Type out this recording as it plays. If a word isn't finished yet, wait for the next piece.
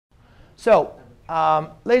So,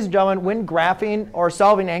 ladies and gentlemen, when graphing or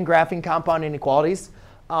solving and graphing compound inequalities,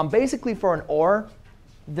 basically for an OR,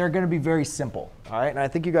 they're going to be very simple. All right, and I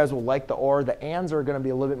think you guys will like the OR. The ANDs are going to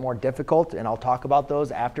be a little bit more difficult, and I'll talk about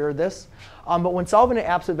those after this. But when solving an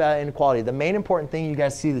absolute value inequality, the main important thing you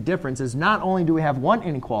guys see the difference is not only do we have one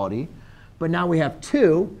inequality, but now we have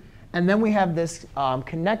two, and then we have this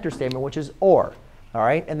connector statement, which is OR. All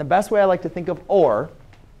right, and the best way I like to think of OR,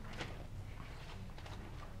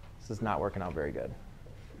 this is not working out very good.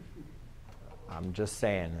 I'm just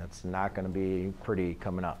saying, it's not going to be pretty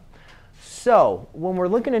coming up. So when we're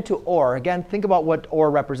looking into OR, again, think about what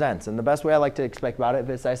OR represents. And the best way I like to explain about it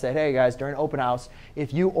is I said, hey, guys, during open house,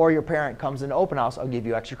 if you or your parent comes into open house, I'll give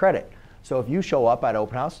you extra credit. So if you show up at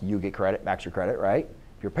open house, you get credit, extra credit, right?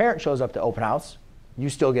 If your parent shows up to open house, you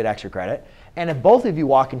still get extra credit. And if both of you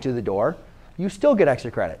walk into the door, you still get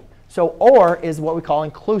extra credit. So OR is what we call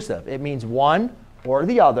inclusive. It means one or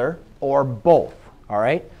the other or both. All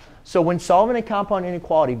right? So when solving a compound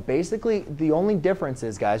inequality, basically the only difference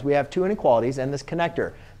is, guys, we have two inequalities and this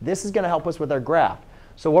connector. This is going to help us with our graph.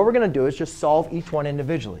 So what we're going to do is just solve each one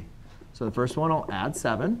individually. So the first one, I'll add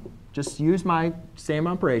 7. Just use my same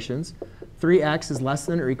operations. 3x is less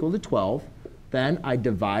than or equal to 12. Then I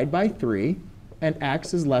divide by 3. And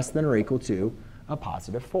x is less than or equal to a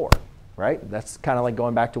positive 4. Right? That's kind of like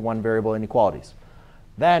going back to one variable inequalities.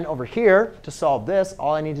 Then over here, to solve this,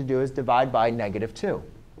 all I need to do is divide by negative 2.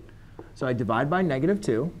 So I divide by negative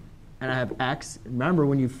 2, and I have x. Remember,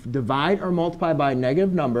 when you divide or multiply by a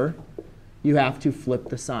negative number, you have to flip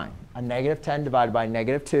the sign. A negative 10 divided by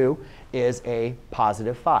negative 2 is a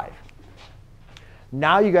positive 5.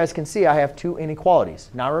 Now you guys can see I have two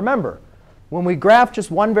inequalities. Now remember, when we graph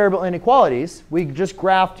just one variable inequalities, we just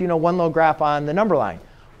graphed one little graph on the number line.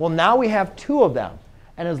 Well, now we have two of them.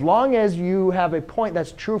 And as long as you have a point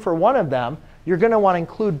that's true for one of them, you're going to want to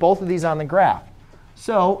include both of these on the graph.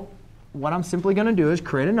 So what I'm simply going to do is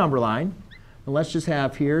create a number line. And let's just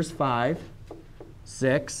have here's 5,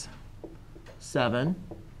 6, 7,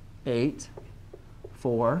 8,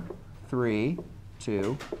 4, 3,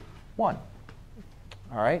 2, 1.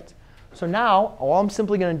 All right? So now all I'm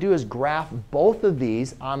simply going to do is graph both of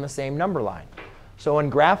these on the same number line. So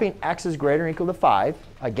when graphing x is greater or equal to 5,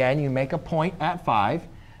 again, you make a point at 5.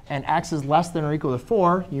 And x is less than or equal to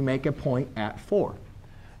 4, you make a point at 4.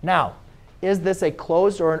 Now, is this a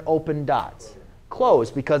closed or an open dot?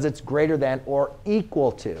 Closed, because it's greater than or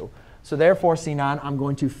equal to. So therefore, Sinan, I'm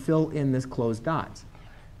going to fill in this closed dot.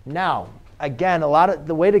 Now, again,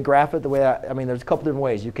 the way to graph it, there's a couple different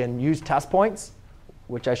ways. You can use test points,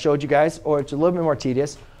 which I showed you guys, or it's a little bit more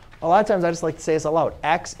tedious. A lot of times, I just like to say this out loud.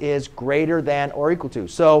 X is greater than or equal to.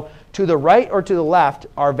 So to the right or to the left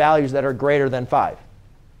are values that are greater than 5.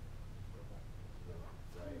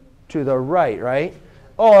 To the right, right?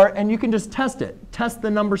 And you can just test it. Test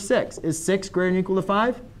the number 6. Is 6 greater than or equal to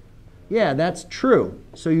 5? Yeah, that's true.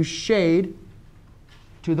 So you shade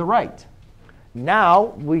to the right.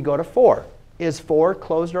 Now we go to 4. Is 4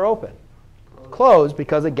 closed or open? Closed,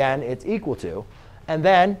 because again, it's equal to. And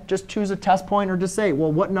then just choose a test point or just say,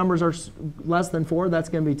 well, what numbers are less than 4? That's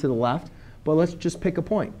going to be to the left. But let's just pick a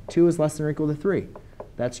point. 2 is less than or equal to 3.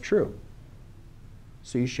 That's true.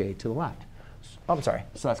 So you shade to the left. Oh, I'm sorry.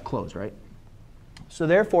 So that's closed, right? So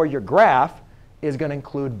therefore, your graph is going to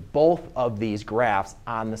include both of these graphs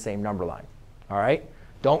on the same number line. All right?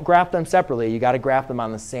 Don't graph them separately. You got to graph them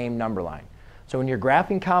on the same number line. So when you're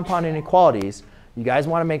graphing compound inequalities, you guys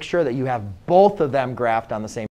want to make sure that you have both of them graphed on the same